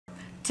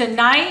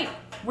Tonight,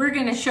 we're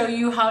gonna show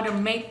you how to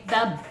make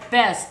the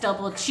best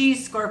double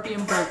cheese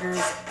scorpion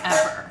burgers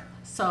ever.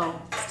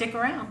 So stick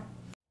around.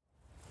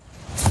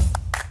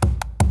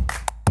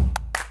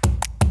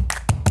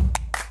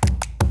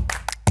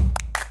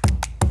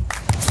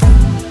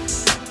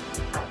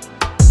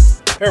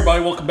 Hey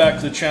everybody, welcome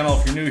back to the channel.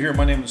 If you're new here,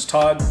 my name is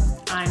Todd.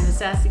 I'm the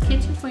Sassy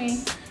Kitchen Queen.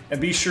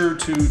 And be sure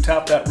to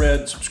tap that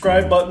red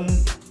subscribe button.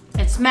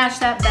 And smash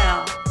that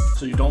bell.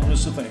 So you don't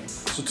miss a thing.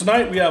 So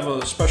tonight we have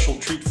a special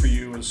treat for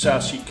you, and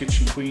Sassy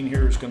Kitchen Queen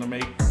here is gonna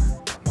make,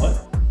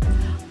 what?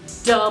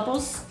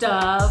 Double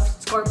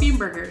stuffed scorpion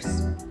burgers.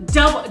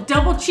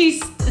 Double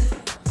cheese.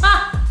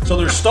 So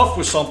they're stuffed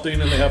with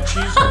something and they have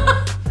cheese on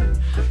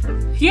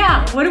it.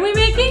 Yeah, what are we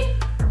making?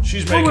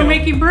 We're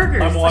making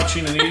burgers. I'm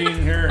watching and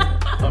eating here.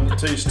 I'm the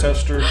taste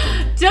tester.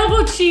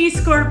 Double cheese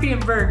scorpion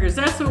burgers.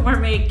 That's what we're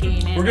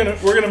making. And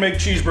we're gonna make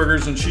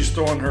cheeseburgers, and she's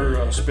throwing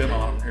her spin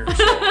on them here.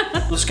 So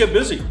let's get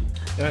busy.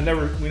 And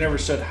we never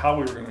said how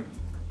we were gonna.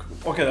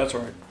 Okay, that's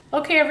all right.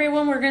 Okay,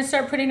 everyone, we're gonna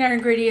start putting our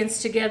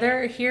ingredients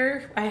together.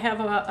 Here I have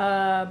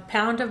a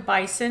pound of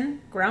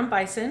bison, ground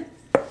bison.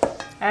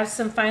 I have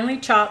some finely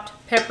chopped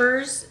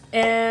peppers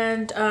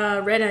and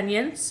red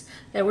onions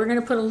that we're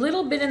gonna put a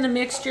little bit in the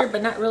mixture,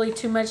 but not really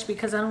too much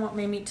because I don't want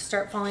my meat to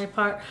start falling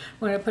apart.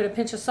 I'm gonna put a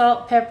pinch of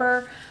salt,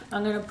 pepper.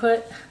 I'm gonna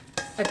put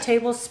a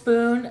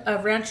tablespoon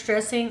of ranch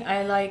dressing.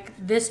 I like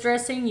this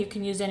dressing. You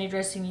can use any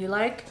dressing you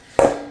like.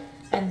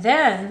 And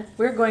then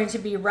we're going to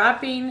be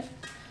wrapping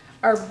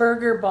our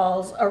burger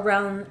balls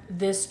around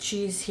this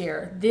cheese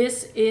here.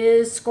 This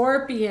is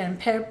scorpion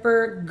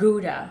pepper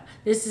Gouda.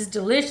 This is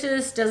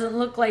delicious. Doesn't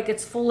look like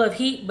it's full of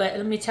heat, but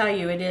let me tell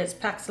you, it is.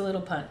 Packs a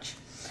little punch.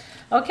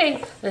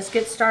 Okay, let's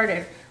get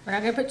started. We're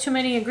not gonna put too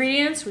many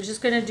ingredients. We're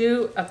just gonna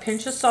do a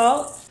pinch of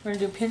salt. We're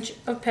gonna do a pinch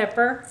of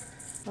pepper.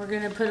 We're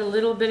gonna put a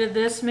little bit of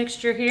this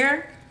mixture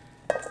here.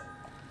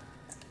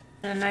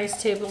 And a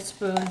nice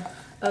tablespoon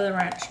of the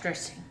ranch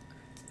dressing.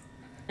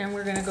 And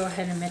we're gonna go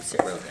ahead and mix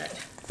it real good.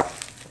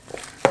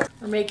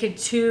 We're making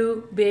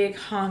two big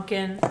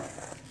honkin'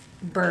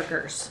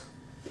 burgers.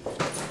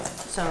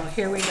 So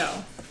here we go.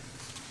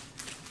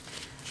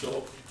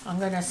 So I'm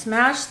gonna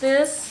smash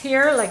this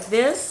here like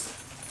this.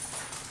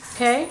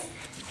 Okay,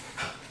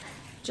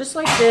 just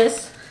like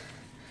this.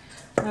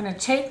 I'm gonna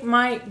take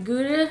my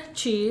Gouda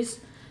cheese.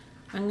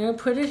 I'm gonna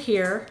put it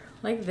here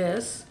like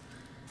this.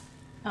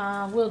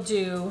 We'll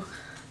do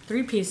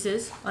 3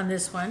 pieces on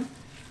this one.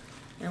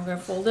 And I'm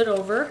gonna fold it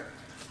over.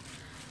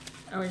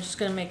 And we're just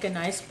gonna make a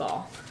nice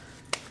ball.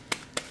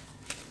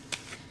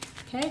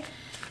 Okay,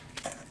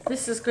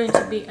 this is going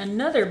to be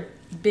another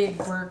big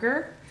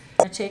burger.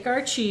 I'm gonna take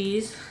our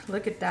cheese.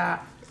 Look at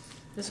that.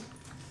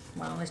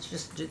 Well, let's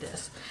just do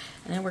this.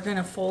 And then we're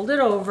gonna fold it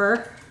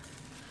over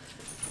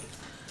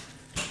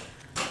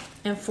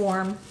and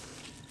form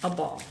a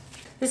ball.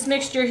 This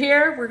mixture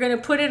here, we're gonna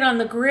put it on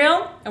the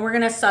grill and we're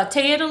gonna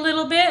saute it a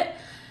little bit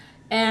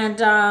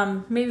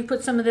and maybe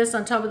put some of this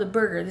on top of the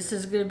burger. This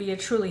is gonna be a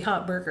truly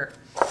hot burger,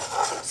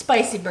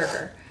 spicy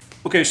burger.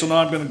 okay, so now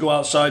I'm gonna go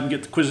outside and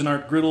get the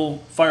Cuisinart griddle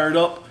fired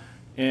up,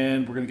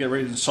 and we're gonna get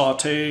ready to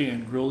saute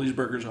and grill these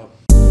burgers up.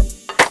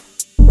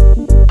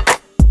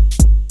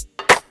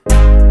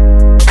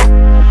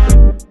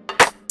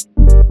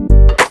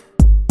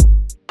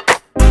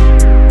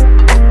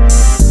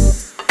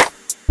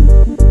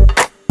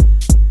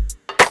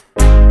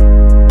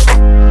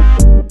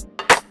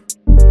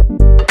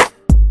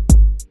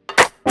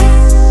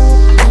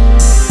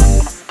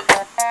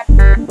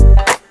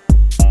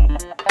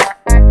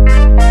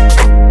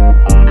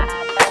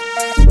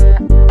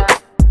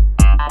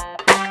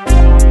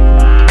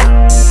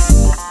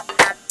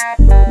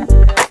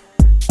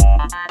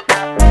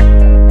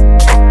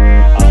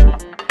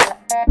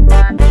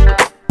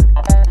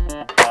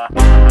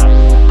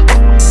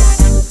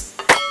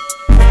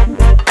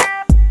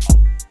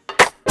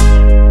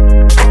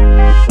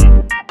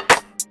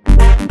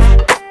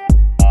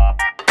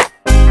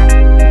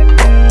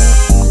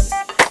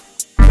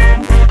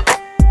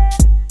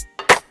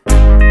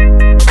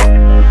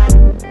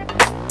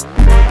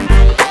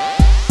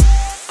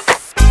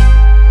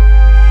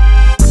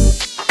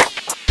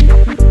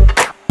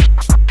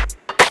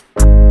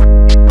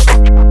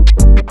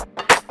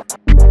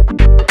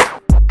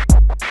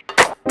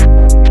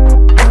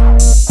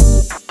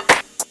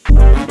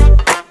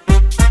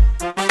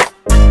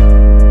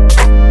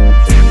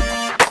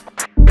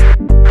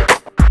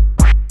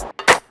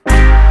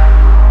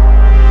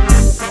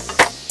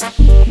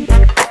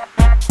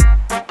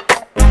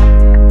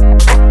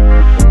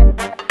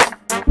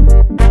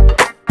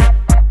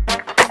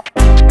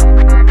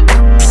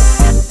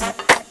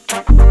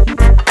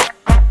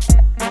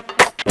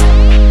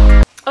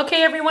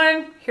 Okay,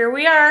 everyone, here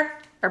we are.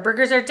 Our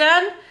burgers are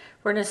done.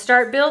 We're gonna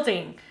start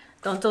building.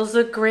 Don't those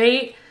look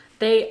great?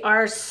 They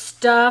are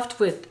stuffed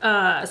with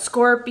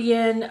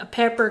scorpion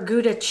pepper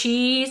Gouda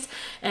cheese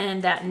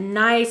and that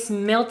nice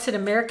melted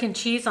American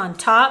cheese on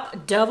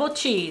top, double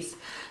cheese.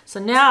 So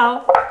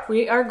now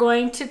we are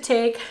going to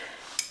take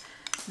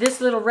this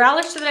little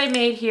relish that I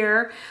made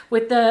here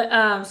with the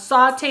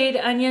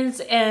sauteed onions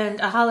and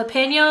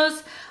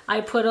jalapenos. I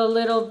put a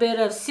little bit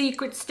of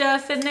secret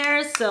stuff in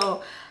there.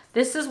 So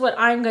this is what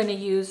I'm going to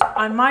use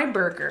on my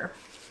burger.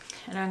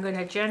 And I'm going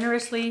to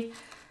generously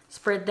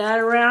spread that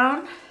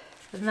around.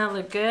 Doesn't that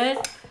look good?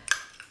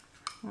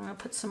 I'm going to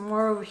put some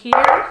more over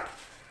here.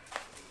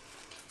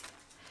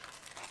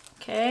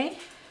 Okay.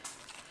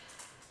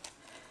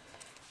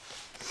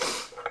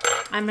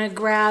 I'm going to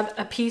grab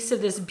a piece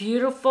of this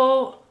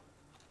beautiful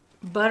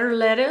butter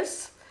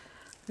lettuce.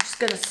 I'm just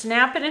going to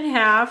snap it in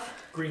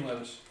half. Green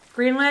lettuce.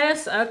 Green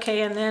lettuce?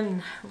 Okay, and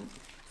then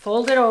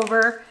fold it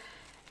over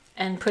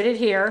and put it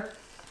here.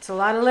 It's a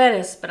lot of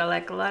lettuce, but I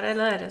like a lot of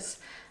lettuce.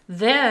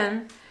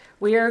 Then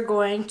we are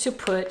going to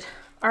put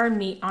our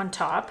meat on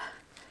top.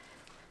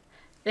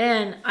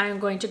 Then I'm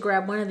going to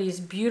grab one of these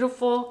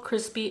beautiful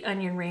crispy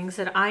onion rings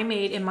that I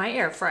made in my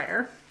air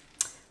fryer.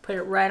 Put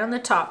it right on the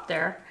top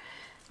there.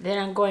 Then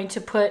I'm going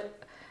to put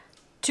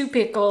 2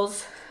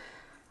 pickles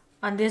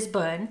on this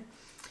bun,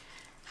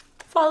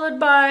 followed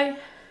by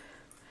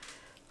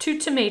 2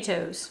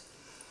 tomatoes.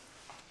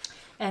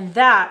 And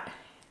that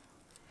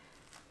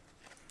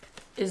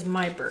is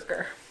my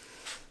burger.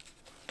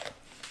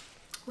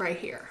 Right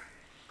here.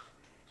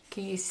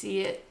 Can you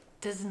see it?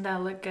 Doesn't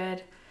that look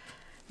good?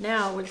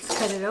 Now let's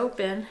cut it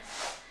open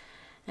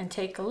and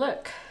take a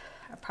look.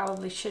 I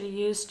probably should have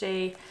used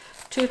a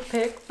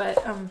toothpick,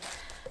 but I'm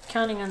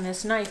counting on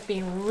this knife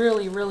being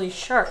really, really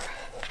sharp.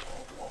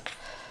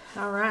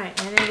 All right,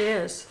 and it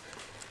is.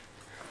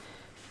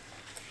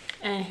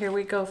 And here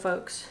we go,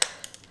 folks.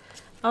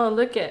 Oh,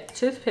 look at,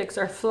 toothpicks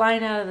are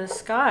flying out of the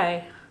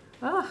sky.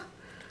 Oh,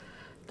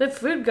 the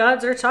food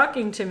gods are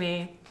talking to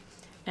me.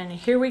 And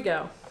here we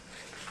go.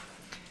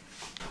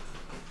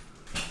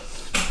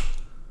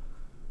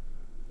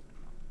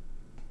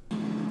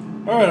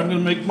 All right, I'm gonna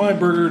make my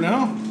burger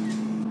now.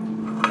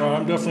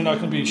 I'm definitely not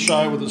gonna be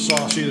shy with the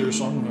sauce either,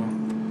 so I'm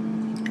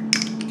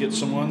gonna get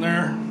some on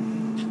there.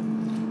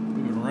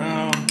 Move it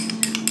around.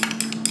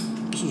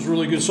 This is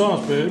really good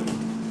sauce, babe.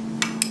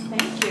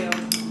 Thank you.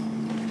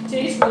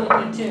 Tastes really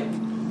good too.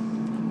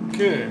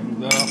 Okay,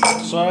 move that off to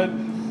the side.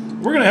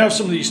 We're gonna have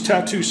some of these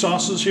tattoo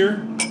sauces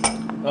here.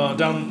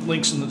 Down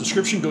links in the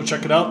description. Go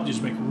check it out.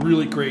 These make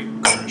really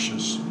great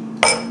garnishes.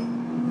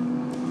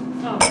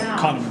 Oh, wow.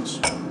 Condiments.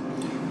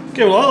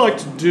 Okay, well, I like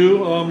to do,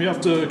 you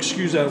have to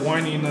excuse that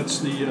whining, that's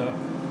the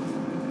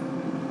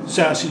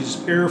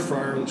Sassy's air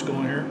fryer that's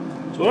going here.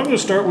 So what I'm going to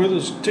start with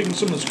is taking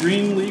some of this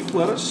green leaf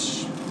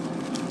lettuce,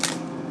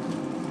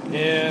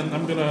 and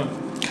I'm going to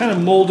kind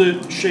of mold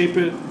it, shape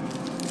it,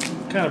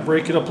 kind of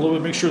break it up a little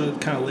bit, make sure that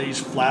it kind of lays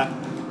flat.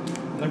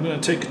 And I'm going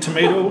to take a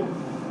tomato,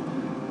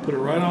 put it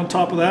right on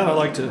top of that. I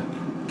like to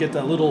get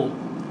that little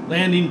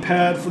landing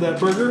pad for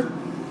that burger.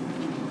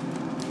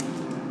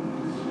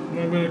 And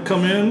I'm going to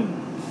come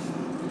in,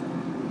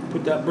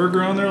 put that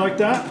burger on there like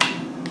that,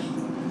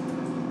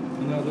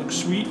 and that looks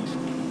sweet.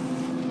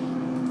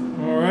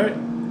 All right,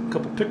 a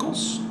couple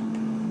pickles,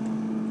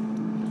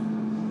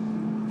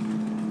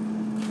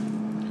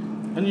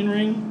 onion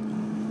ring,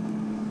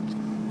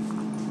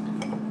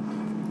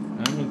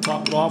 and I'm going to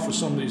top it off with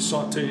some of these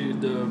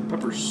sauteed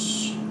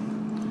peppers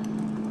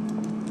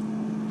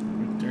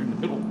right there in the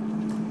middle,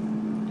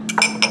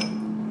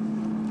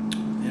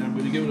 and I'm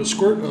going to give it a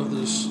squirt of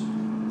this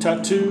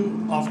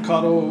tattoo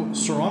avocado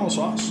serrano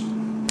sauce.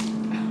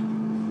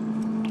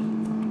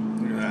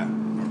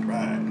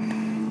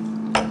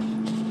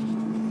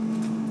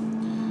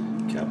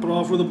 Cap it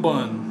off with a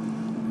bun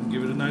and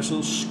give it a nice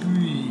little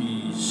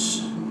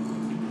squeeze.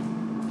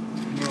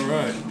 All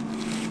right.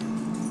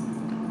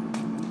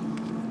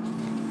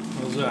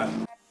 How's that?